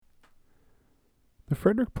The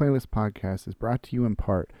Frederick Playlist Podcast is brought to you in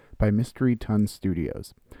part by Mystery Ton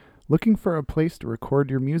Studios. Looking for a place to record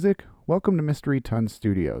your music? Welcome to Mystery Ton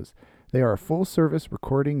Studios. They are a full-service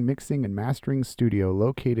recording, mixing, and mastering studio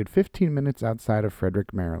located 15 minutes outside of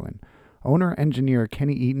Frederick, Maryland. Owner-engineer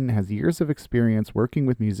Kenny Eaton has years of experience working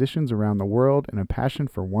with musicians around the world and a passion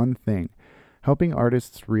for one thing, helping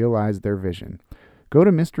artists realize their vision. Go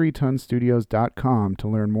to mysterytonstudios.com to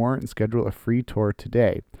learn more and schedule a free tour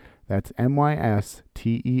today. That's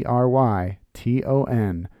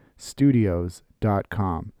MYSTERYTON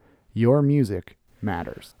studios.com. Your music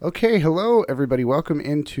matters. Okay, hello everybody. Welcome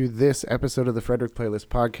into this episode of the Frederick Playlist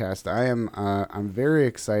Podcast. I'm very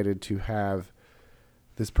excited to have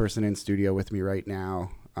this person in studio with me right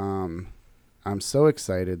now. I'm so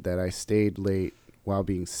excited that I stayed late while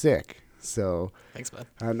being sick. So thanks, bud.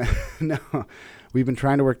 No, we've been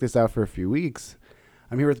trying to work this out for a few weeks.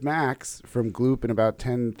 I'm here with Max from Gloop and about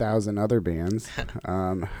 10,000 other bands.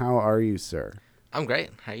 How are you, sir? I'm great.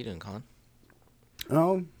 How are you doing, Colin?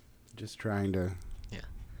 Oh, just trying to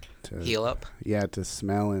heal up. Yeah, to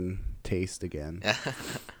smell and taste again.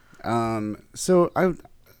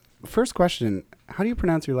 First question, how do you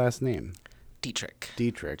pronounce your last name? Dietrich.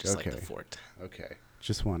 Dietrich, just okay. Like the fort. Okay,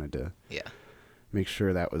 just wanted to make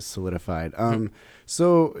sure that was solidified.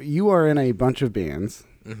 So you are in a bunch of bands.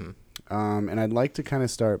 Mm-hmm. And I'd like to kind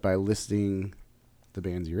of start by listing the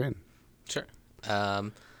bands you're in. Sure.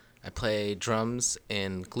 I play drums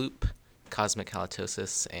in Gloop, Cosmic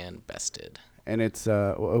Halitosis, and Bested. And it's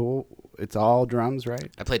all drums,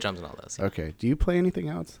 right? I play drums in all those. Yeah. Okay. Do you play anything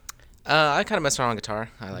else? I kind of mess around on guitar.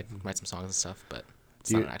 I write some songs and stuff, but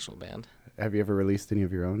it's not an actual band. Have you ever released any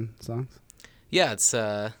of your own songs? Yeah, it's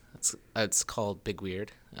called Big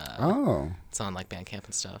Weird. It's on Bandcamp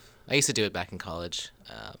and stuff. I used to do it back in college.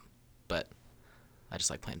 But I just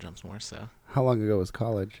like playing drums more, so. How long ago was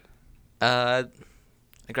college? I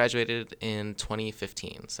graduated in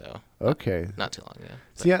 2015, so. Okay. Not too long ago.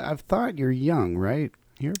 See, I've thought you're young, right?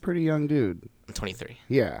 You're a pretty young dude. I'm 23.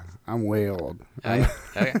 Yeah, I'm way old.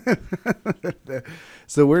 Okay.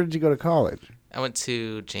 So where did you go to college? I went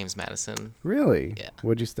to James Madison. Really? Yeah.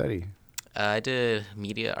 What'd you study? I did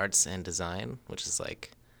media arts and design, which is a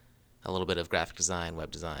little bit of graphic design,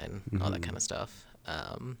 web design, all that kind of stuff.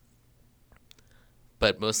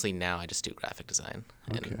 But mostly now I just do graphic design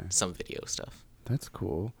and some video stuff. That's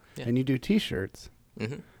cool. Yeah. And you do T-shirts.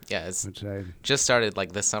 Mm-hmm. Yeah, it's which I just started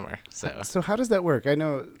this summer. So how does that work? I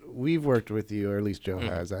know we've worked with you, or at least Joe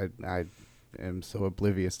has. I am so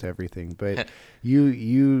oblivious to everything. But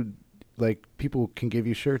you people can give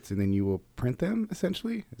you shirts and then you will print them,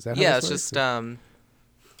 essentially? Is that how Yeah, this it's works? just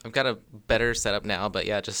I've got a better setup now, but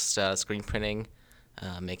yeah, just screen printing,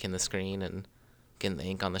 making the screen and getting the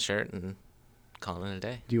ink on the shirt and calling it a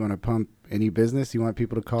day. Do you want to pump any business? You want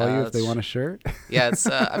people to call you if they want a shirt? Yeah, it's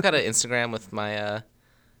I've got an Instagram with my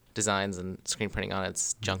designs and screen printing on it.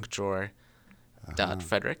 It's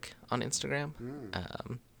junkdrawer.frederick on Instagram.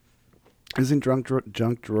 Isn't Junk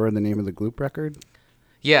Drawer the name of the Gloop record?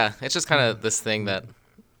 Yeah, it's just kind of this thing that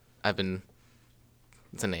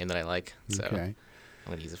it's a name that I like, so I'm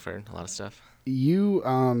going to use it for a lot of stuff.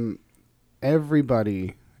 You,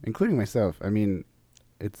 everybody, including myself, I mean,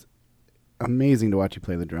 it's amazing to watch you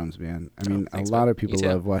play the drums, man. Thanks, a lot of people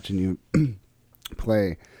love watching you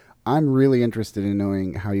play. I'm really interested in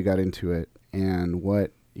knowing how you got into it and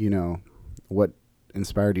what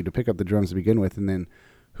inspired you to pick up the drums to begin with, and then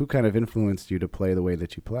who kind of influenced you to play the way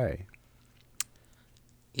that you play.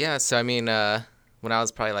 Yeah, so when I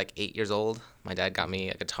was probably 8 years old, my dad got me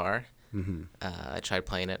a guitar. Mm-hmm. I tried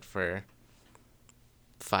playing it for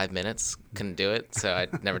 5 minutes, couldn't do it, so I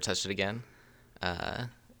never touched it again. And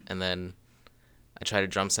then I tried a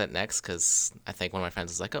drum set next because I think one of my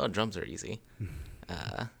friends was like, "Oh, drums are easy,"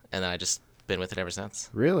 and then I just been with it ever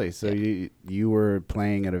since. Really? So you were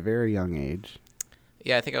playing at a very young age?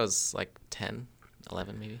 Yeah, I think I was 10,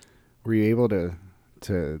 11 maybe. Were you able to?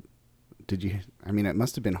 Did you? It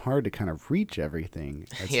must have been hard to kind of reach everything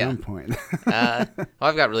at some point. Well,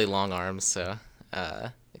 I've got really long arms, so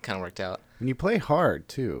it kind of worked out. And you play hard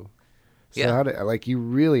too. So yeah. how did you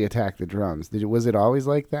really attack the drums? Was it always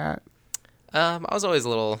like that? I was always a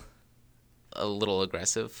little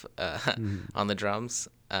aggressive on the drums.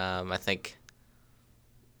 I think.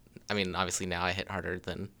 Obviously now I hit harder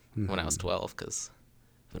than when I was 12 because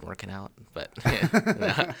I've been working out. But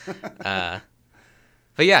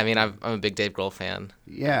but yeah, I'm a big Dave Grohl fan.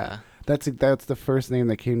 Yeah, that's the first name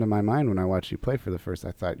that came to my mind when I watched you play for the first.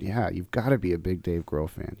 I thought, yeah, you've got to be a big Dave Grohl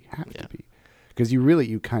fan. You have to be, because you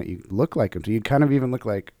look like him. You kind of even look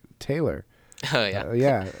like Taylor. Oh yeah.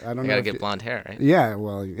 Yeah, I don't know. I gotta get blonde hair, right? Yeah,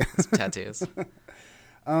 well, some tattoos.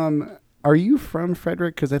 Are you from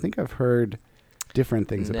Frederick? Because I think I've heard different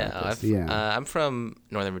things No, about this. Yeah. I'm from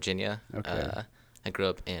Northern Virginia. Okay. I grew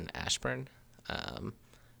up in Ashburn. Then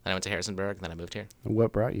I went to Harrisonburg, and then I moved here.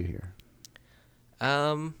 What brought you here?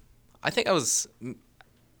 I think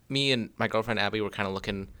me and my girlfriend Abby were kind of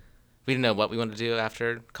looking. We didn't know what we wanted to do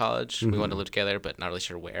after college. We wanted to live together, but not really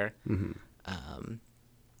sure where.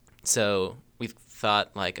 So we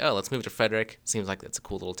thought like, oh, let's move to Frederick. Seems like it's a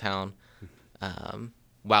cool little town.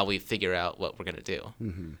 While we figure out what we're gonna do,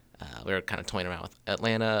 we were kind of toying around with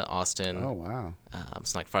Atlanta, Austin. Oh wow.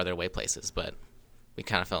 Some like farther away places, but we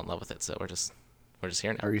kind of fell in love with it. So we're just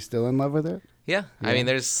here now. Are you still in love with it? Yeah. I mean,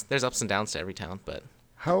 there's ups and downs to every town, but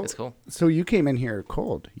it's cool. So you came in here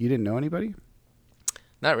cold. You didn't know anybody?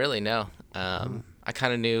 Not really, no. I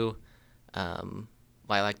kind of knew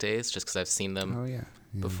Lilac Days just because I've seen them Oh yeah.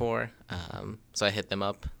 before. So I hit them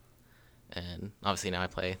up, and obviously now I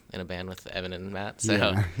play in a band with Evan and Matt,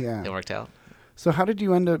 so Yeah. it worked out. So how did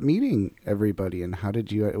you end up meeting everybody, and how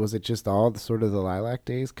did you? Was it just all the sort of the Lilac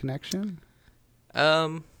Days connection?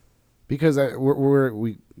 Because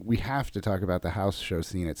we have to talk about the house show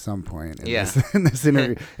scene at some point in, in this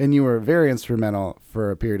interview, and you were very instrumental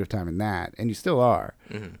for a period of time in that, and you still are.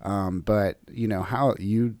 But you know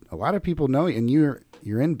a lot of people know you, and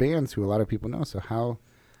you're in bands who a lot of people know. So how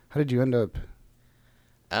did you end up?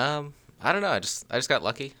 I don't know. I just got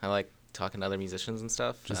lucky. I like talking to other musicians and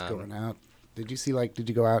stuff. Just going out. Did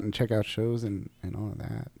you go out and check out shows and all of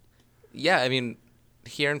that? Yeah, I mean,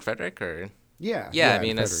 here in Frederick or yeah. I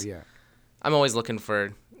mean, I'm always looking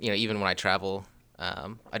for, even when I travel.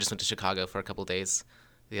 I just went to Chicago for a couple of days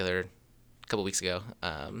couple weeks ago.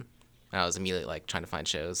 And I was immediately like trying to find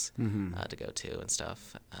shows to go to and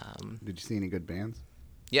stuff. Did you see any good bands?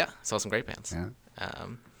 Yeah, saw some great bands. Yeah.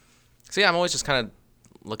 So yeah, I'm always just kind of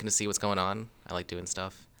looking to see what's going on. I like doing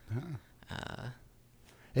stuff.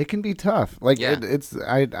 It can be tough. Like Yeah.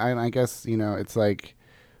 I guess it's like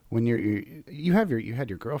when you had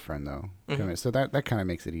your girlfriend though, so that kind of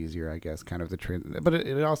makes it easier, I guess. Kind of the but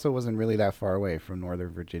it also wasn't really that far away from Northern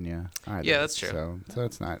Virginia either. Yeah, that's true. So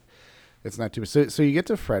it's not too. So you get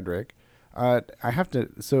to Frederick. I have to.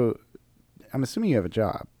 So I'm assuming you have a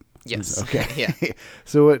job. Yes. Okay. Yeah.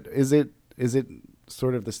 So what is it? Is it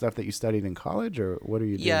sort of the stuff that you studied in college, or what are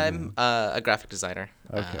you doing? Yeah, I'm a graphic designer.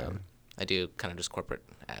 Okay. I do kind of just corporate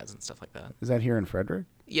ads and stuff like that. Is that here in Frederick?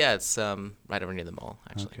 Yeah, it's right over near the mall,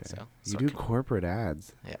 actually. Okay. So You do corporate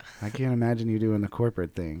ads. Yeah. I can't imagine you doing the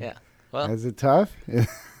corporate thing. Yeah. Well, Is it tough?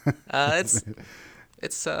 it's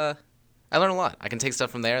I learn a lot. I can take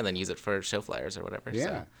stuff from there and then use it for show flyers or whatever. Yeah.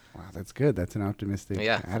 So. Wow, that's good. That's an optimistic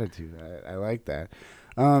Yeah. attitude. I like that.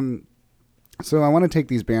 So I want to take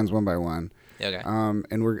these bands one by one. Okay. And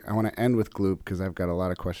I want to end with Gloop because I've got a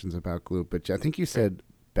lot of questions about Gloop. But I think you said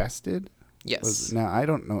Bested. Yes. Now I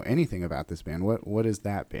don't know anything about this band. What is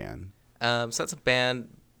that band? So that's a band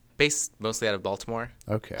based mostly out of Baltimore.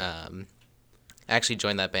 Okay. I actually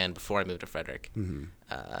joined that band before I moved to Frederick. Mm-hmm.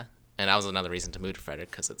 And that was another reason to move to Frederick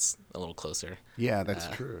because it's a little closer. Yeah, that's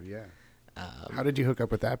true. Yeah. How did you hook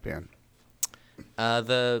up with that band?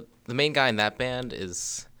 The main guy in that band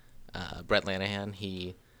is Brett Lanahan.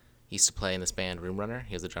 He used to play in this band Room Runner.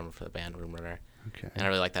 He was the drummer for the band Room Runner. Okay. And I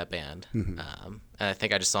really like that band. Mm-hmm. And I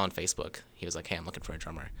think I just saw on Facebook, he was like, hey, I'm looking for a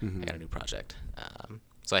drummer. Mm-hmm. I got a new project.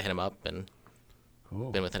 So I hit him up and Cool.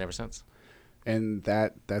 been with it ever since. And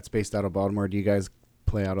that's based out of Baltimore. Do you guys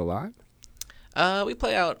play out a lot? We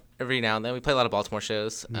play out every now and then. We play a lot of Baltimore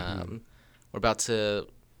shows. Mm-hmm. We're about to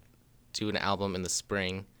do an album in the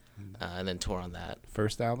spring and then tour on that.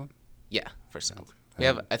 First album? Yeah, first album.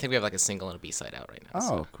 I think we have like a single and a B-side out right now. Oh,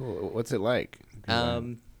 so. cool. What's it like?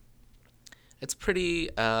 It's pretty.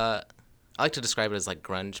 I like to describe it as like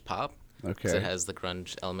grunge pop. Okay. Because it has the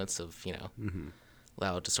grunge elements of Mm-hmm.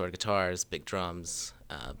 loud distorted guitars, big drums,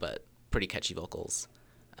 but pretty catchy vocals,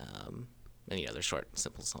 and they're short,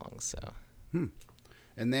 simple songs. So.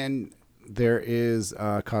 And then there is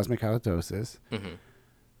Cosmic Halitosis.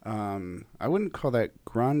 Mm-hmm. I wouldn't call that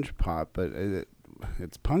grunge pop, but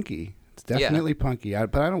it's punky. It's definitely punky.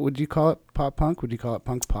 But I don't. Would you call it pop punk? Would you call it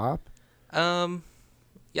punk pop?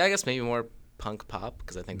 Yeah, I guess maybe more punk pop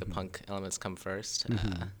because I think the punk elements come first.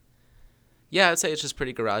 Mm-hmm. Yeah, I'd say it's just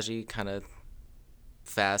pretty garagey, kind of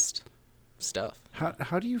fast stuff.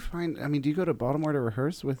 How do you find? I mean, do you go to Baltimore to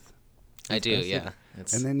rehearse with? I do, Bested? yeah.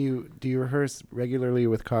 And then do you rehearse regularly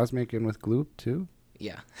with Cosmic and with Gloop too?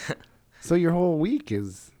 Yeah. So your whole week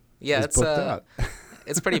is it's booked up.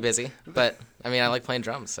 It's pretty busy, but I mean, I like playing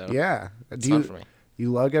drums, so yeah. it's fun for me.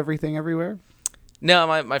 You lug everything everywhere? No,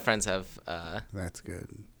 my friends have That's good.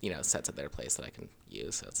 sets at their place that I can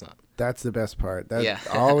use, so it's not. That's the best part. That's Yeah.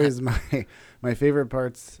 always my favorite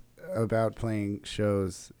parts about playing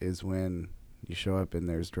shows is when you show up and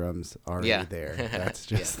there's drums already there. That's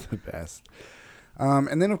just the best.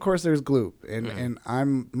 And then, of course, there's Gloop. And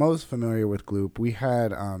I'm most familiar with Gloop. We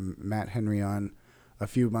had Matt Henry on a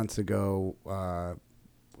few months ago.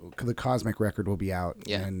 The Cosmic record will be out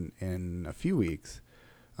in a few weeks,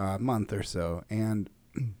 a month or so. And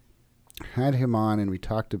had him on, and we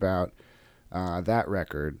talked about that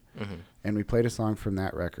record. And we played a song from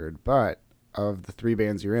that record. But of the three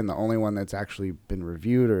bands you're in, the only one that's actually been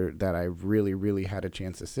reviewed or that I really, really had a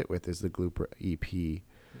chance to sit with is the Gloop EP.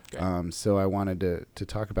 Okay. So I wanted to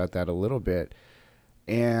talk about that a little bit.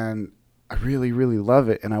 And I really, really love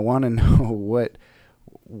it. And I want to know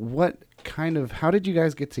what kind of, how did you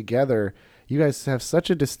guys get together? You guys have such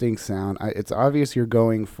a distinct sound. It's obvious you're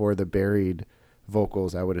going for the buried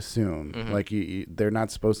vocals, I would assume. Like they're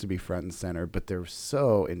not supposed to be front and center, but they're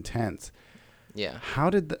so intense. Yeah. How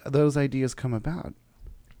did those ideas come about?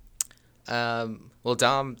 Well,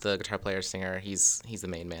 Dom, the guitar player singer, he's the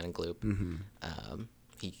main man in Gloop.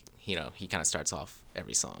 He kind of starts off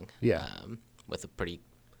every song. With a pretty,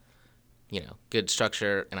 good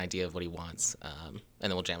structure, an idea of what he wants, and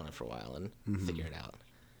then we'll jam on it for a while and figure it out.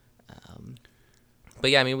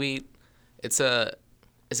 But yeah, I mean, it's a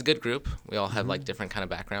good group. We all have like different kind of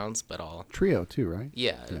backgrounds, but all trio too, right?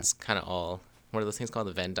 Yeah. It's kind of all. What are those things called?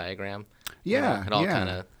 The Venn diagram. Yeah, it all kind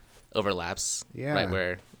of overlaps. Yeah. Right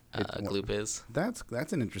where Gloop is. That's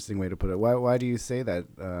an interesting way to put it. Why do you say that?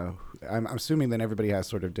 I'm assuming that everybody has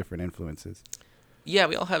sort of different influences. Yeah,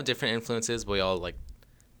 we all have different influences, but we all like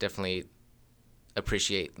definitely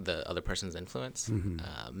appreciate the other person's influence.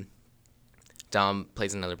 Dom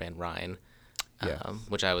plays in another band, Ryan,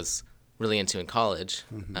 which I was really into in college,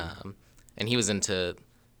 and he was into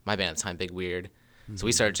my band at the time, Big Weird. So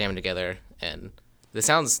we started jamming together, and the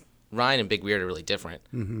sounds, Ryan and Big Weird are really different,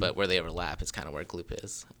 but where they overlap is kind of where Gloop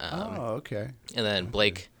is. Okay. And then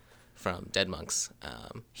Blake from Dead Monks,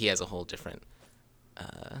 he has a whole different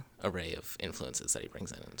array of influences that he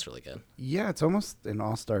brings in, and it's really good. Yeah, it's almost an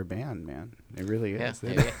all-star band, man. It really is.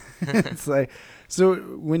 Yeah, It's like, so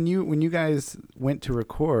when you guys went to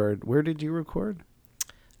record, where did you record?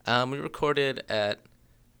 We recorded at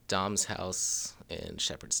Dom's house in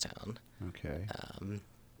Shepherdstown. Okay.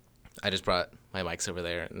 I just brought my mics over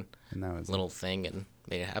there and that was a little thing and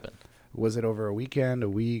made it happen. Was it over a weekend, a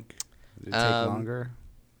week? Did it take longer?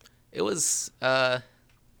 It was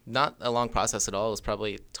not a long process at all. It was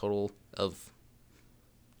probably a total of,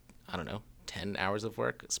 10 hours of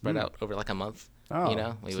work spread out over like a month.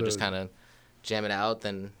 We would just kind of jam it out,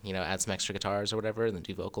 then, add some extra guitars or whatever, and then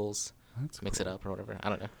do vocals, mix it up or whatever. I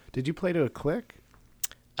don't know. Did you play to a click?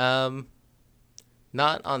 Not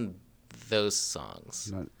on those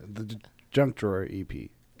songs. Not the Junk Drawer EP?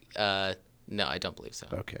 No, I don't believe so.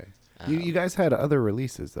 Okay. You guys had other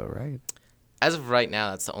releases though, right? As of right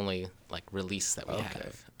now, that's the only like release that we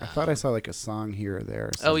have. I thought I saw like a song here or there.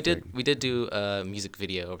 Or something. We did do a music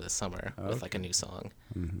video over the summer with like a new song.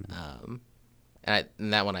 And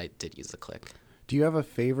that one I did use the click. Do you have a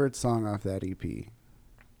favorite song off that EP?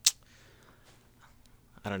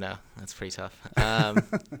 I don't know. That's pretty tough.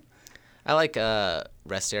 I like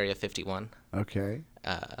Rest Area 51. Okay.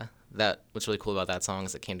 What's really cool about that song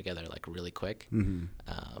is it came together like really quick.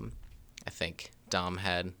 I think Dom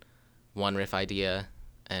had one riff idea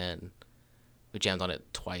and we jammed on it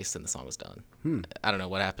twice and the song was done. I don't know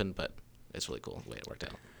what happened, but it's really cool the way it worked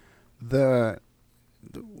out.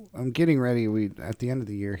 I'm getting ready. At the end of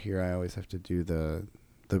the year here, I always have to do the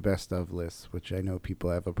best of lists, which I know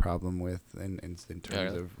people have a problem with in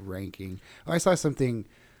terms of ranking. I saw something.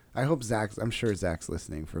 I'm sure Zach's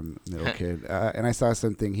listening from Middle Kid. And I saw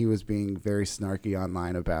something. He was being very snarky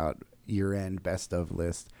online about year-end best of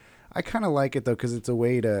list. I kind of like it, though, because it's a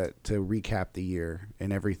way to recap the year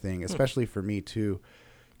and everything, especially for me, too.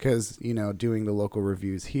 Because, doing the local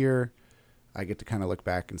reviews here, I get to kind of look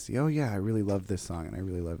back and see, oh, yeah, I really love this song and I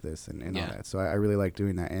really love this and all that. So I really like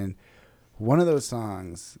doing that. And one of those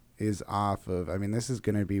songs is off of,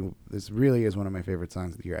 this really is one of my favorite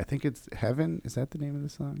songs of the year. I think it's Heaven. Is that the name of the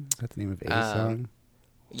song? Is that the name of a song?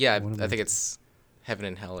 Yeah, I think it's Heaven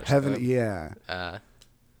and Hell or Heaven, something. yeah.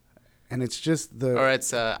 And it's just Or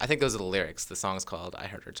it's, I think those are the lyrics. The song's called I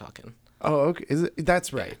Heard Her Talking. Oh, okay.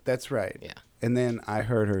 That's right. Yeah. That's right. Yeah. And then I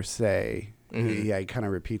heard her say, he kind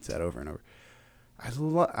of repeats that over and over.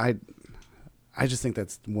 I just think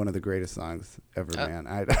that's one of the greatest songs ever, man.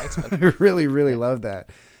 I really, really love that.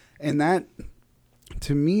 And that,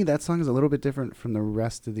 to me, that song is a little bit different from the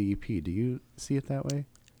rest of the EP. Do you see it that way?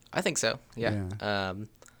 I think so, yeah.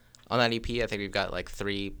 On that EP, I think we've got like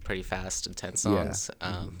 3 pretty fast, intense songs.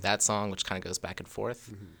 That song, which kind of goes back and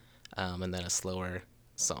forth, and then a slower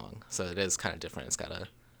song, so it is kind of different. It's got a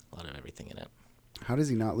lot of everything in it. How does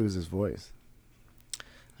he not lose his voice?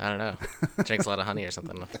 I don't know. Drinks a lot of honey or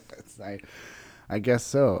something. I guess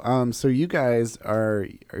so. So you guys are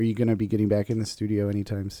you going to be getting back in the studio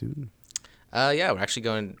anytime soon? Yeah, we're actually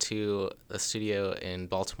going to the studio in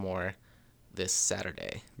Baltimore this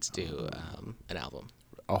Saturday to do an album.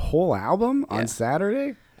 A whole album on Yeah.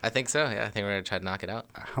 Saturday? I think so. Yeah, I think we're gonna try to knock it out.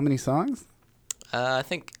 How many songs? I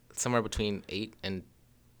think somewhere between 8 and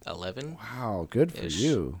 11. Wow, good for Ish.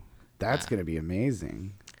 you. That's going to be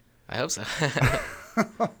amazing. I hope so.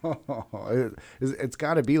 It's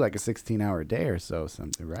got to be like a 16-hour day or so,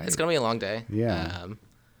 something, right? It's gonna be a long day. Yeah.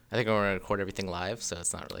 I think we're gonna record everything live, so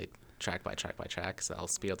it's not really track by track by track. So I'll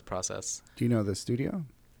speed up the process. Do you know the studio?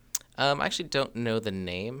 I actually don't know the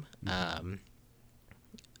name, but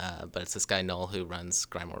it's this guy Noel who runs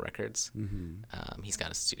Grindmore Records. He's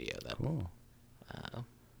got a studio that Cool.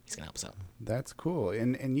 he's gonna help us out. That's cool.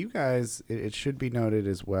 And you guys, it should be noted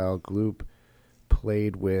as well, Gloop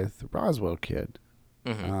played with Roswell Kid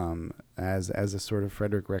as a sort of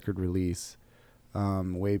Frederick record release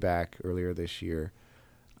way back earlier this year.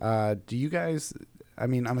 Do you guys, I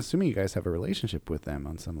mean, I'm assuming you guys have a relationship with them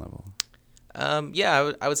on some level.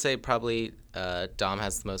 Yeah, I would say probably Dom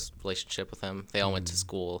has the most relationship with him. They all went to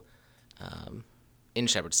school in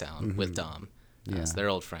Shepherdstown with Dom, so they're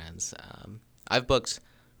old friends. I've booked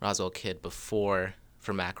Roswell Kid before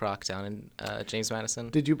for Mac Rock down in James Madison.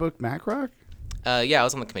 Did you book Mac Rock? Yeah, I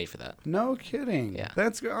was on the committee for that. No kidding. Yeah.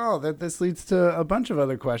 This leads to a bunch of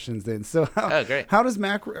other questions then. So Great. how does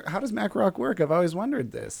Mac Rock work? I've always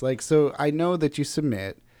wondered this. Like, so I know that you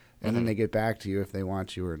submit and then they get back to you if they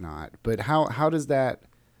want you or not. But how does that,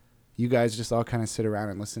 you guys just all kind of sit around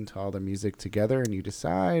and listen to all the music together and you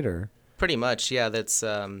decide, or? Pretty much, yeah. That's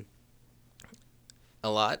a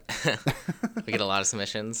lot. We get a lot of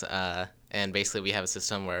submissions, and basically we have a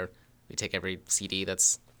system where we take every CD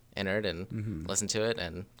that's entered and listen to it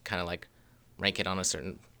and kind of like rank it on a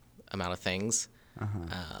certain amount of things.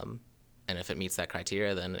 And if it meets that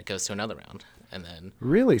criteria, then it goes to another round. And then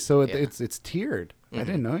Really? So Yeah. it's tiered. I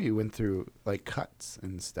didn't know you went through like cuts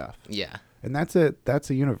and stuff. yeah, And that's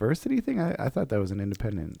a university thing? I thought that was an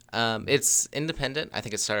independent. it's independent. I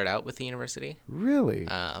think it started out with the university, Really?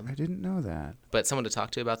 I didn't know that. but someone to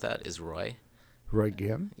talk to about that is Roy. Roy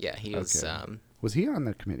Gim? Yeah, he was. Okay. Was he on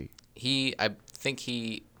the committee? I think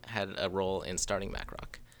he had a role in starting Mac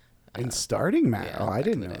Rock. In starting Mac? yeah, Oh, I back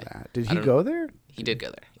didn't in know the day. that. Did I he don't- go there? He did go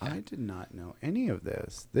there. Yeah. I did not know any of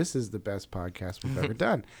this. This is the best podcast we've ever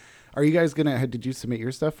done. Are you guys did you submit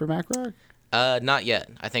your stuff for Mac Rock? Not yet.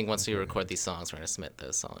 I think once we record these songs, we're gonna submit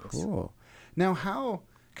those songs. Cool. Now, how,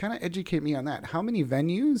 kind of educate me on that. How many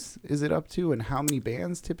venues is it up to and how many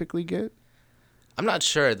bands typically get? I'm not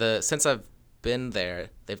sure. Since I've been there,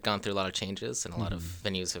 they've gone through a lot of changes, and a lot of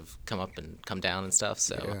venues have come up and come down and stuff.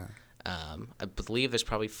 So, I believe there's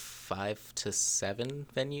probably 5 to 7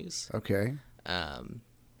 venues. Okay.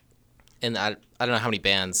 And I don't know how many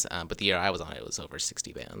bands, but the year I was on it was over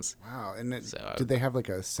 60 bands. Wow. And So, did they have like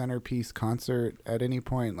a centerpiece concert at any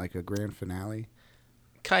point, like a grand finale?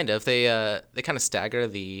 Kind of. They kind of stagger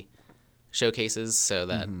the showcases so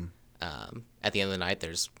that at the end of the night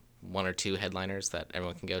there's 1 or 2 headliners that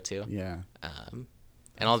everyone can go to. Yeah. And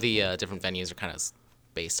all the different venues are kind of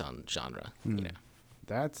based on genre, you know.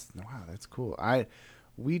 That's cool.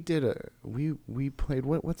 We played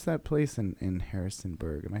what's that place in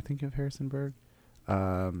Harrisonburg? Am I thinking of Harrisonburg?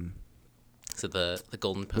 So the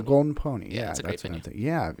Golden Pony. The Golden Pony. Yeah, Yeah, it's a great that's what I'm venue. thinking.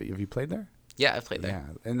 Yeah, have you played there? Yeah, I've played there.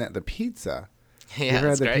 Yeah, and the pizza. You Yeah, ever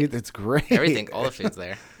had it's the great. pizza? It's great. Everything, all the food's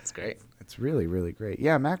there. It's great. It's really, really great.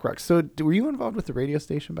 Yeah, Mac Rock. So, were you involved with the radio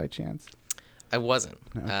station by chance? I wasn't.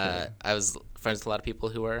 Okay. I was friends with a lot of people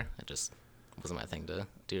who were. It just wasn't my thing to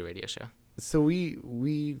do a radio show. So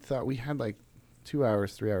we thought we had like 2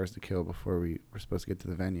 hours, 3 hours to kill before we were supposed to get to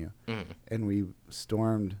the venue. And we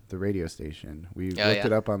stormed the radio station. We looked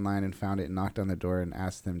it up online and found it and knocked on the door and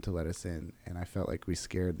asked them to let us in. And I felt like we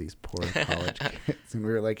scared these poor college kids. And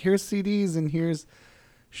we were like, here's CDs and here's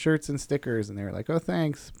shirts and stickers. And they were like, oh,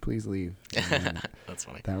 thanks. Please leave. And That's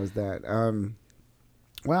funny. that was that.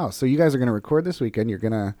 Wow. So you guys are going to record this weekend. You're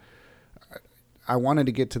going to... I wanted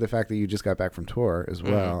to get to the fact that you just got back from tour as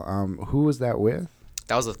well. Who was that with?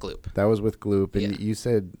 That was with Gloop. That was with Gloop. And Yeah. you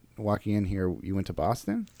said walking in here, you went to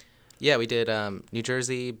Boston? Yeah, we did New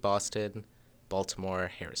Jersey, Boston, Baltimore,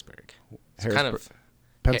 Harrisburg. So kind of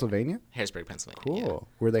Pennsylvania? Harrisburg, Pennsylvania. Cool.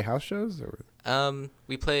 Were they house shows? Or?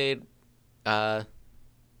 We played, I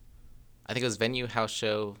think it was venue, house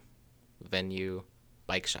show, venue,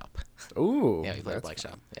 bike shop. Ooh. Yeah, we played that's bike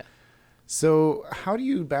shop. Yeah. So how do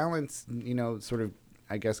you balance, sort of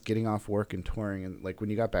I guess, getting off work and touring, and like when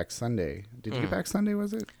you got back Sunday, did you get back Sunday,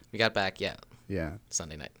 was it? We got back, Yeah.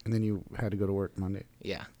 Sunday night. And then you had to go to work Monday.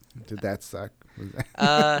 Yeah. Did that suck?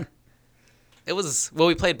 It was, well,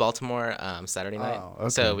 we played Baltimore Saturday night. Oh, okay.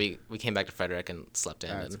 So we came back to Frederick and slept in.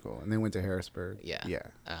 That's cool. And then went to Harrisburg. Yeah. Yeah.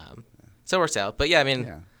 So it works out. But yeah, I mean,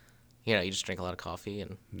 Yeah. you just drink a lot of coffee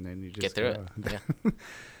and then you just get through it. Yeah.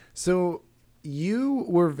 So you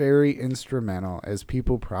were very instrumental, as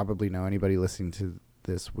people probably know, anybody listening to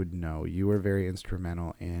this would know, you were very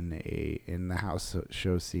instrumental in the house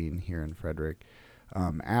show scene here in Frederick.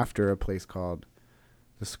 After a place called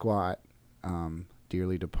The Squat,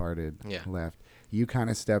 dearly departed, left, you kind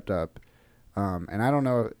of stepped up. And I don't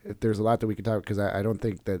know if there's a lot that we could talk, because I don't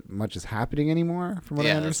think that much is happening anymore, from what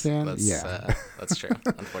I understand. That's true,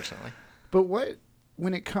 unfortunately. But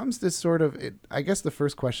when it comes to sort of, I guess the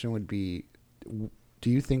first question would be, do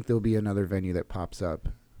you think there'll be another venue that pops up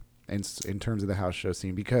in terms of the house show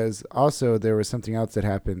scene? Because also there was something else that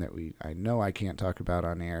happened that I know I can't talk about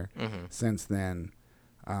on air since then,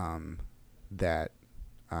 that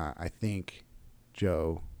I think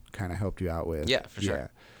Joe kind of helped you out with. Yeah, for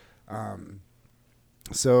sure. Yeah.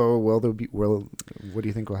 So what do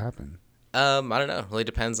you think will happen? I don't know. It really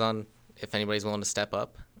depends on if anybody's willing to step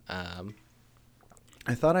up.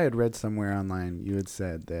 I thought I had read somewhere online you had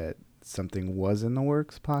said that something was in the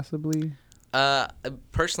works, possibly.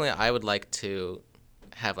 Personally, I would like to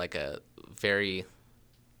have like a very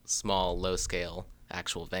small, low scale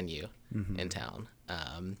actual venue in town.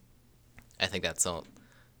 I think that's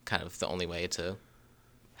kind of the only way to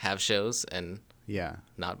have shows and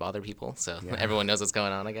not bother people. So everyone knows what's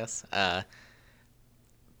going on, I guess.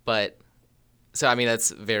 But so, I mean, that's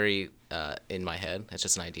very in my head. It's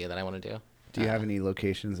just an idea that I want to do. Do you have any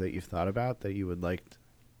locations that you've thought about that you would like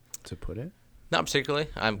to put it? Not particularly.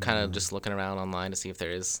 I'm kind of just looking around online to see if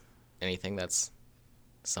there is anything that's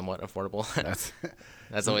somewhat affordable.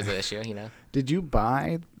 That's always the issue, you know. Did you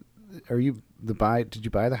buy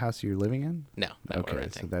the house you're living in? No, okay, we're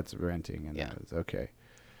renting. So that's renting, and Yeah. that was okay.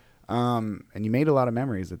 And you made a lot of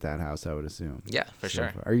memories at that house, I would assume. Yeah, for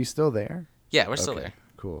sure. Are you still there? Yeah, we're still there.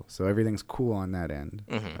 Cool. So everything's cool on that end.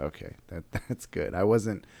 Okay, that's good. I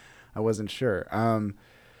wasn't sure.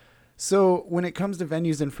 So when it comes to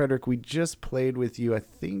venues in Frederick, we just played with you, I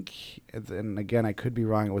think, and again, I could be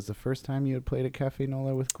wrong, it was the first time you had played at Cafe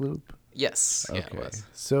Nola with Gloop? Yes. Okay. Yeah, it was.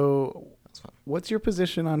 So what's your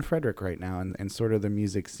position on Frederick right now and sort of the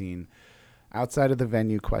music scene? Outside of the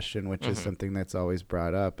venue question, which is something that's always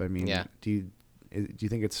brought up. I mean, do you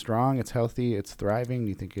think it's strong, it's healthy, it's thriving? Do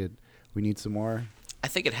you think we need some more? I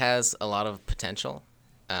think it has a lot of potential.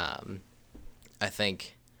 I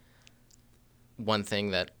think one thing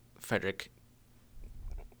that Frederick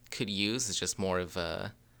could use is just more of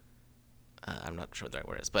a, I'm not sure what the right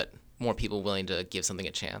word is, but more people willing to give something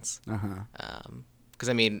a chance. Because,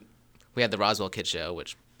 I mean, we had the Roswell Kid Show,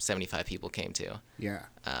 which 75 people came to. Yeah.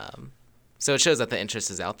 So it shows that the interest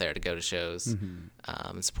is out there to go to shows,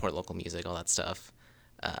 and support local music, all that stuff.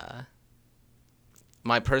 The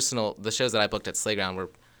shows that I booked at Slayground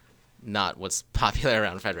were not what's popular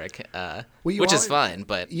around Frederick, which is fine,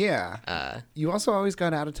 but you also always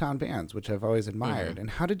got out of town bands, which I've always admired. And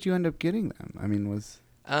how did you end up getting them? I mean, it was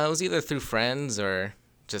either through friends or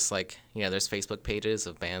just like, there's Facebook pages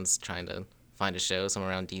of bands trying to find a show somewhere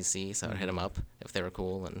around DC, so I'd hit them up if they were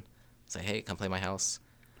cool and say, hey, come play my house.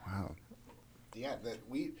 Wow. Yeah,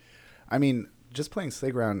 just playing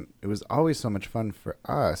Slayground, it was always so much fun for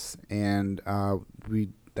us, and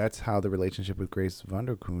that's how the relationship with Grace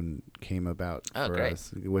Vanderkoon came about for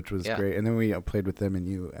us, which was great. And then we played with them and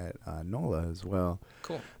you at NOLA as well.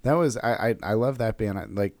 Cool. That was I love that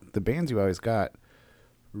band. Like the bands you always got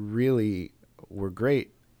really were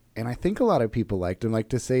great, and I think a lot of people liked them. Like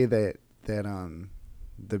to say that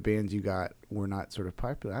the bands you got were not sort of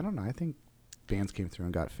popular. I don't know. I think bands came through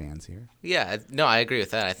and got fans here. Yeah, no, I agree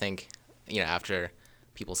with that. I think after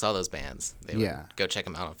people saw those bands, they would go check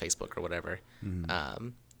them out on Facebook or whatever.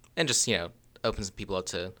 And just, opens people up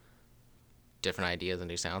to different ideas and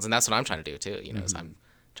new sounds. And that's what I'm trying to do, too, is I'm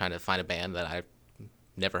trying to find a band that I've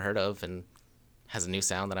never heard of and has a new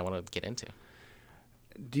sound that I want to get into.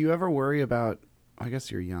 Do you ever worry about, I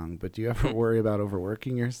guess you're young, but do you ever worry about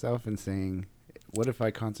overworking yourself and saying, what if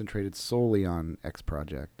I concentrated solely on X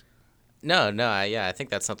project? No, I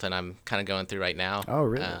think that's something I'm kind of going through right now. Oh,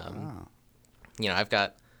 really? Wow. I've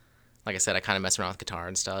got, like I said, I kind of mess around with guitar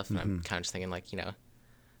and stuff, and I'm kind of just thinking, like,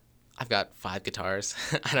 I've got 5 guitars.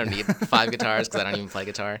 I don't need 5 guitars because I don't even play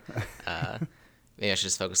guitar. Maybe I should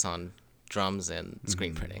just focus on drums and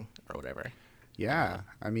screen printing or whatever. Yeah.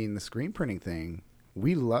 I mean, the screen printing thing,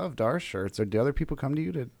 we loved our shirts. Or do other people come to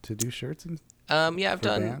you to do shirts? Yeah, I've for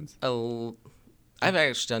done bands? I've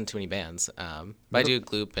actually done too many bands. But I do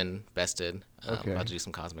Gloop and Bested. Okay. About to do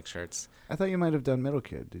some Cosmic shirts. I thought you might have done Middle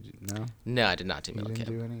Kid. Did you? No, No, I did not do you Middle didn't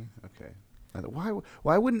Kid. do any. Okay.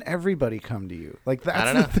 Why wouldn't everybody come to you? Like I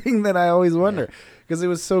that's don't the know. thing that I always Yeah. wonder, because it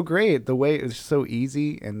was so great. The way it was so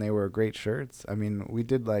easy, and they were great shirts. I mean, we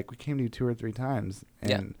came to you 2 or 3 times,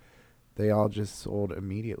 Yeah. and they all just sold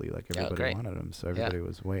immediately. Like Oh, everybody great. wanted them, so Yeah. everybody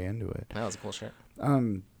was way into it. That was a cool shirt.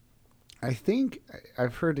 Um, I think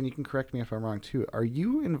I've heard, and you can correct me if I'm wrong too. Are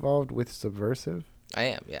you involved with Subversive? I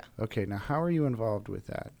am. Yeah. Okay, now how are you involved with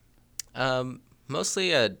that?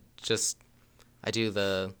 Mostly just I do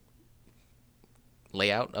the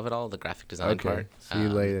layout of it all, the graphic design Okay, part. so you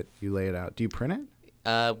lay it out. Do you print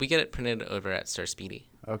it? We get it printed over at Star Speedy.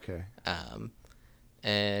 Okay.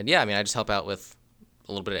 And yeah, I mean, I just help out with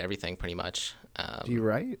a little bit of everything, pretty much. Do you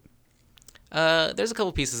write? There's a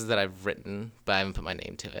couple pieces that I've written, but I haven't put my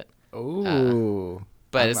name to it. Oh,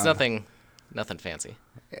 But it's nothing fancy.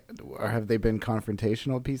 or have they been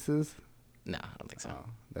confrontational pieces? No, I don't think so. Oh,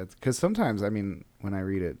 that's because sometimes, I mean, when I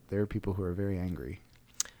read it, there are people who are very angry.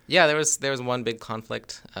 Yeah, there was one big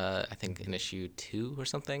conflict. I think in issue 2 or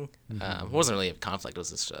something. It wasn't really a conflict; it was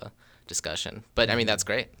just a discussion. But I mean, that's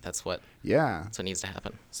great. That's what needs to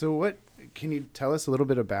happen. So, what can you tell us a little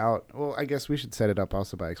bit about? Well, I guess we should set it up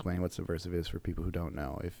also by explaining what Subversive is for people who don't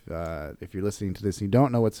know. If you're listening to this and you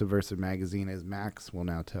don't know what Subversive magazine is, Max will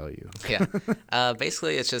now tell you. Yeah,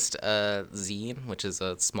 basically, it's just a zine, which is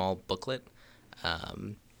a small booklet,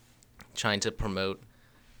 trying to promote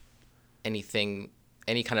any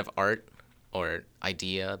kind of art or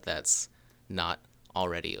idea that's not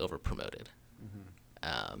already over promoted,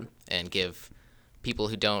 and give people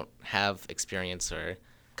who don't have experience or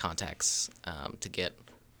contacts to get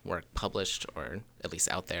work published or at least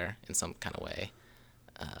out there in some kind of way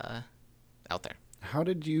out there. How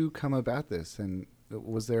did you come about this? And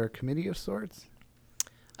was there a committee of sorts?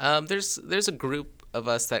 There's a group of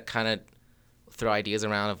us that kind of throw ideas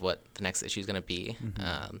around of what the next issue is going to be.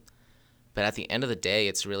 But at the end of the day,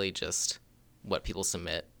 it's really just what people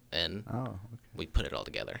submit, and we put it all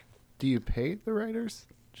together. Do you pay the writers?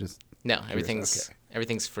 No,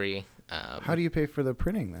 everything's free. How do you pay for the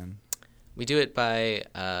printing then? We do it by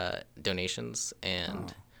donations,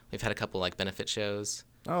 and we've had a couple like benefit shows.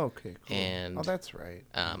 Oh, okay, cool. And that's right.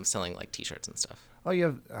 Selling like T-shirts and stuff. Oh,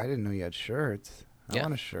 I didn't know you had shirts. I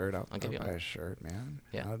want a shirt. I'll give you buy one. a shirt, man.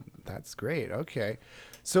 Yeah. That's great. Okay.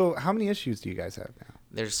 So how many issues do you guys have now?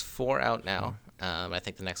 There's 4 out now. I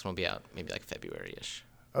think the next one will be out maybe like February-ish.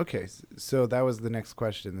 Okay. So that was the next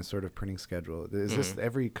question, the sort of printing schedule. Is this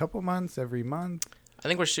every couple months, every month? I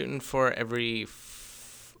think we're shooting for every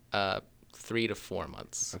 3 to 4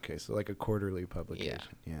 months. Okay. So like a quarterly publication.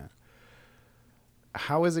 Yeah.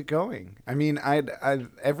 How is it going? I mean, I've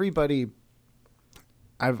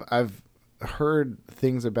heard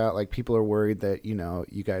things about like people are worried that you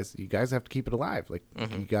guys have to keep it alive, like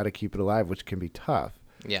you got to keep it alive, which can be tough.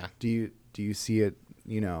 Yeah. Do you see it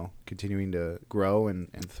continuing to grow and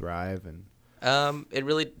thrive? And it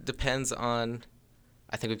really depends on,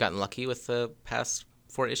 I think we've gotten lucky with the past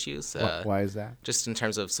 4 issues. why is that? Just in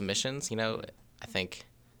terms of submissions, I think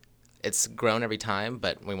it's grown every time,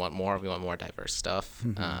 but we want more diverse stuff.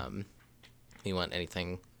 We want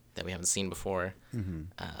anything that we haven't seen before.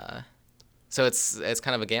 So it's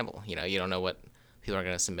kind of a gamble. You don't know what people are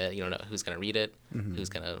going to submit. You don't know who's going to read it, who's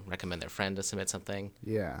going to recommend their friend to submit something.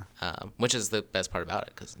 Yeah. Which is the best part about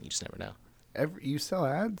it, because you just never know. You sell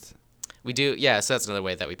ads? We do, yeah. So that's another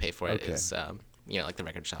way that we pay for it. Okay. Is like the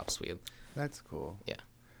record shops. That's cool. Yeah.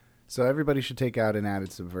 So everybody should take out an ad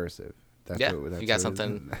at Subversive. If you got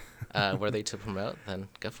something worthy to promote, then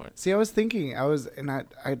go for it. See, I was thinking, I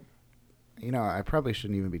probably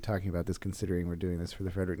shouldn't even be talking about this considering we're doing this for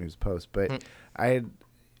the Frederick News Post, but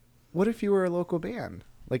what if you were a local band?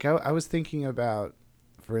 Like I was thinking about,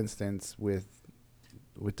 for instance, with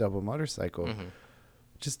Double Motorcycle,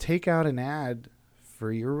 just take out an ad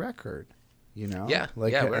for your record, Yeah,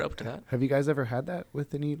 like, we're open to that. Have you guys ever had that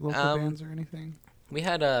with any local bands or anything? We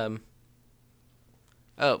had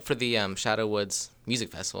for the Shadow Woods Music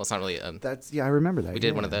Festival. It's not really I remember that. we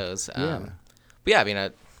did one of those. Yeah. But yeah, I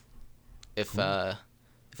mean, if a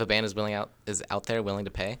band is out there willing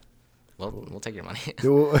to pay, we'll take your money.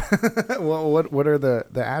 Well, what are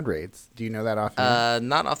the ad rates? Do you know that offhand?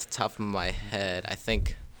 Not off the top of my head. I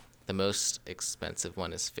think the most expensive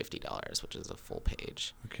one is $50, which is a full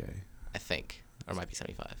page. Okay. I think, or it might be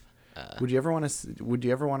 75. Would you ever want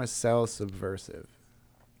to sell Subversive?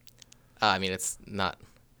 I mean, it's not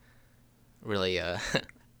really a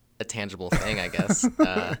tangible thing, I guess.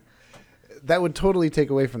 That would totally take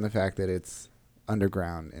away from the fact that it's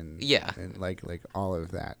underground and Yeah. and like all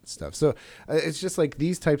of that stuff. So it's just like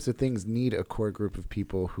these types of things need a core group of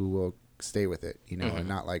people who will stay with it, you know, and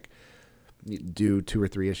not like do 2 or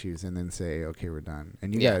 3 issues and then say, okay, we're done.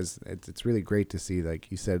 And you guys, it's really great to see, like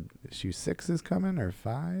you said, issue 6 is coming, or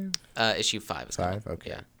 5? Issue 5 is coming. 5, okay.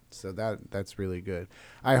 Yeah. So that's really good.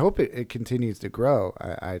 I hope it continues to grow.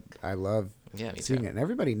 I love seeing it, and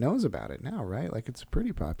everybody knows about it now, right? Like, it's a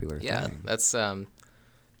pretty popular thing. Yeah, that's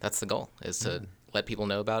the goal, is to let people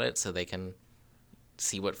know about it so they can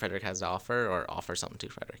see what Frederick has to offer, or offer something to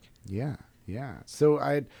Frederick. Yeah. So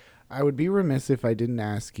I would be remiss if I didn't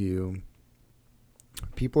ask you.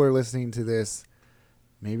 People are listening to this.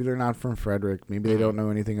 Maybe they're not from Frederick. Maybe they don't know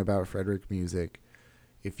anything about Frederick music.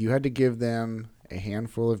 If you had to give them a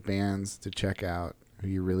handful of bands to check out who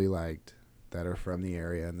you really liked that are from the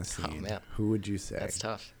area and the scene, who would you say? That's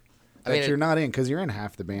tough. That you're not in, because you're in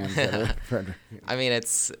half the bands that are Frederick. I mean,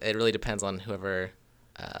 it really depends on whoever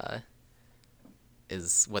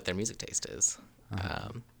is what their music taste is.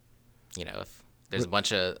 You know, if there's a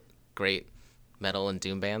bunch of great metal and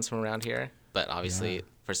doom bands from around here, but obviously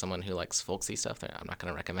for someone who likes folksy stuff, I'm not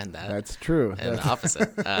going to recommend that. That's true. And the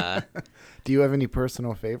opposite. Do you have any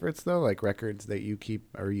personal favorites, though, like records that you keep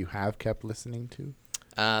or you have kept listening to?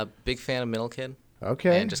 Big fan of Middle Kid.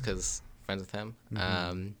 Okay. And just because friends with him.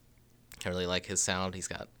 I really like his sound. He's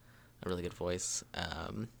got a really good voice. I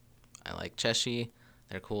like Cheshire.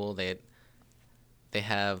 They're cool. They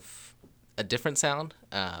have a different sound,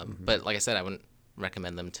 but like I said, I wouldn't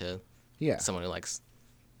recommend them to someone who likes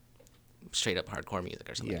straight up hardcore music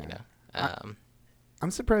or something. You know,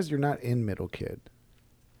 I'm surprised you're not in Middle Kid.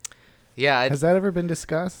 Yeah, has that ever been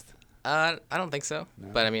discussed? I don't think so. No?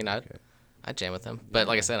 But I mean, I jam with them. But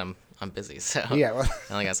like I said, I'm busy, so well,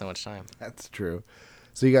 I only got so much time. That's true.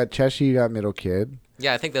 So you got Cheshire, you got Middle Kid.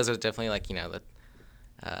 Yeah, I think those are definitely, like, you know,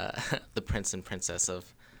 the prince and princess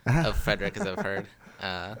of Frederick, as I've heard.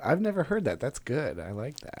 I've never heard that. That's good. I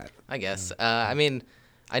like that. I guess. I mean,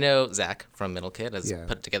 I know Zach from Middle Kid has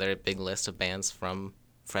put together a big list of bands from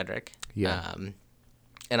Frederick. Yeah.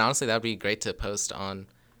 And honestly, that would be great to post on.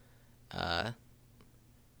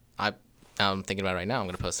 I'm thinking about it right now. I'm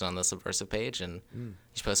going to post it on the Subversive page, and you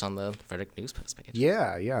should post on the Frederick News Post page.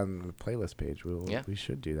 Yeah, on the playlist page. We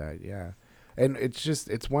should do that. Yeah, and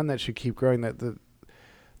it's one that should keep growing. That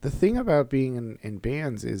the thing about being in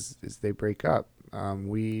bands is they break up.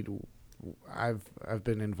 I've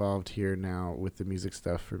been involved here now with the music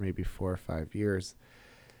stuff for maybe 4 or 5 years,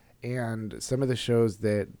 and some of the shows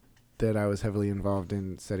that I was heavily involved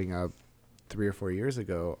in setting up 3 or 4 years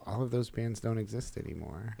ago, all of those bands don't exist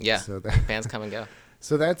anymore. Yeah, so bands come and go.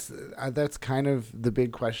 So that's kind of the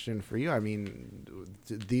big question for you. I mean,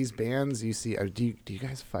 these bands you see, do you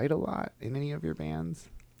guys fight a lot in any of your bands?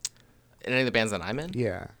 In any of the bands that I'm in?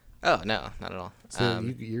 Yeah. Oh, no, not at all. So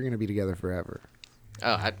you're going to be together forever.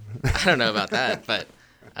 Oh, I don't know about that, but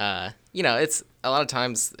you know, it's a lot of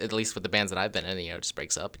times, at least with the bands that I've been in, you know, it just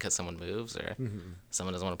breaks up because someone moves, or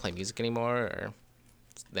someone doesn't want to play music anymore, or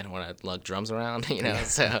they don't want to lug drums around, you know.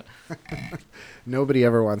 So nobody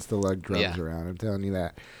ever wants to lug drums around. I'm telling you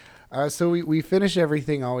that. So we finish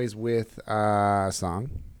everything always with a song,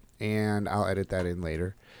 and I'll edit that in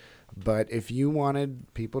later. But if you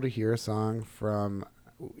wanted people to hear a song from,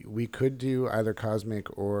 we could do either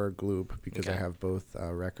Cosmic or Gloop, because I have both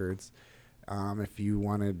records. If you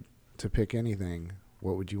wanted to pick anything,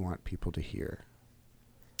 what would you want people to hear?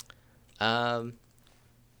 I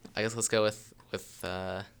guess let's go with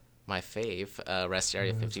my fave, Rest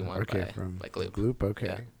Area 51 by Gloop. Gloop, okay.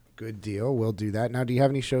 Yeah. Good deal. We'll do that. Now, do you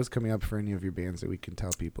have any shows coming up for any of your bands that we can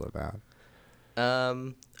tell people about?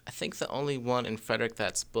 I think the only one in Frederick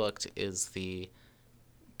that's booked is the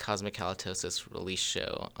Cosmic Halitosis release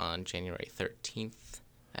show on January 13th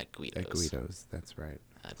at Guido's. At Guido's, that's right.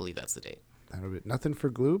 I believe that's the date. That'll be nothing for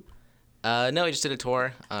Gloop? No, we just did a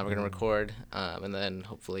tour. We're going to record, and then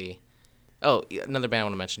hopefully... Oh, another band I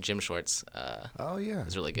want to mention, Jim Shorts. Oh, yeah.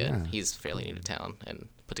 Is really good. Yeah. He's fairly new to town and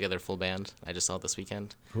put together a full band. I just saw it this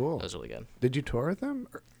weekend. Cool. It was really good. Did you tour with them?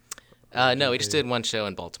 No, we just did one show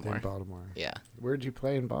in Baltimore. In Baltimore. Yeah. Where'd you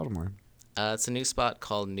play in Baltimore? It's a new spot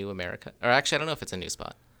called New America. Or actually, I don't know if it's a new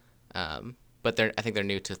spot. But I think they're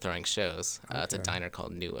new to throwing shows. It's a diner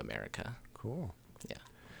called New America. Cool. Yeah.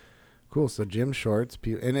 Cool. So Jim Shorts,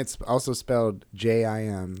 and it's also spelled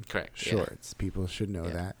Jim. Correct. Shorts. Yeah. People should know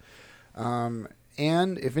that.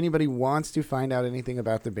 And if anybody wants to find out anything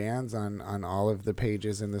about the bands on all of the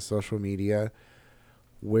pages in the social media,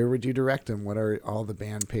 where would you direct them? What are all the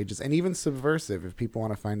band pages? And even Subversive, if people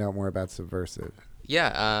want to find out more about Subversive.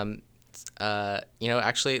 Yeah. You know,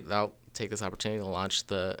 actually, I'll take this opportunity to launch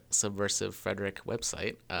the Subversive Frederick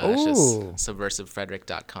website. Oh. It's just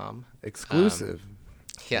subversivefrederick.com. Exclusive.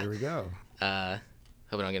 Yeah. There we go.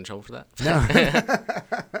 Hope I don't get in trouble for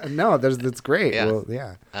that. No, that's great. Yeah. Well,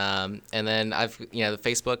 yeah. And then I've, the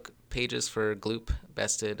Facebook pages for Gloop,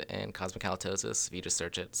 Bested, and Cosmic Halitosis. If you just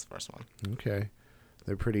search it, it's the first one. Okay.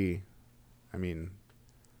 They're pretty, Cosmic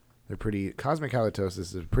Halitosis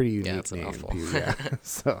is a pretty unique it's a name. mouthful. Yeah.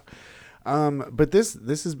 So, but this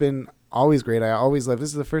has been always great. I always love, this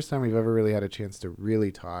is the first time we've ever really had a chance to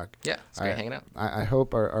really talk. Yeah, it's great hanging out. I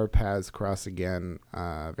hope our paths cross again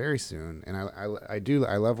very soon. And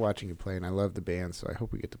I love watching you play, and I love the band, so I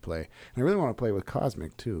hope we get to play. And I really want to play with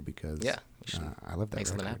Cosmic too, because I love that make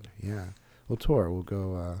something record. happen. Yeah, we'll tour. We'll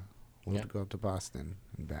go. We'll have to go up to Boston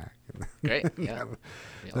and back. Great. Yeah,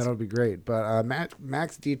 that'll be great. But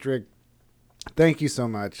Max Dietrich, thank you so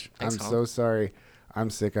much. Thanks, I'm Colin. so sorry. I'm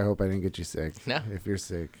sick. I hope I didn't get you sick. No. If you're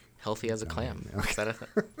sick. Healthy as a clam. Okay. Is that a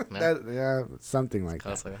no? Yeah, something like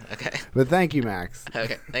that. Okay. But thank you, Max.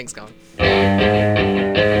 Okay. Thanks, Colin.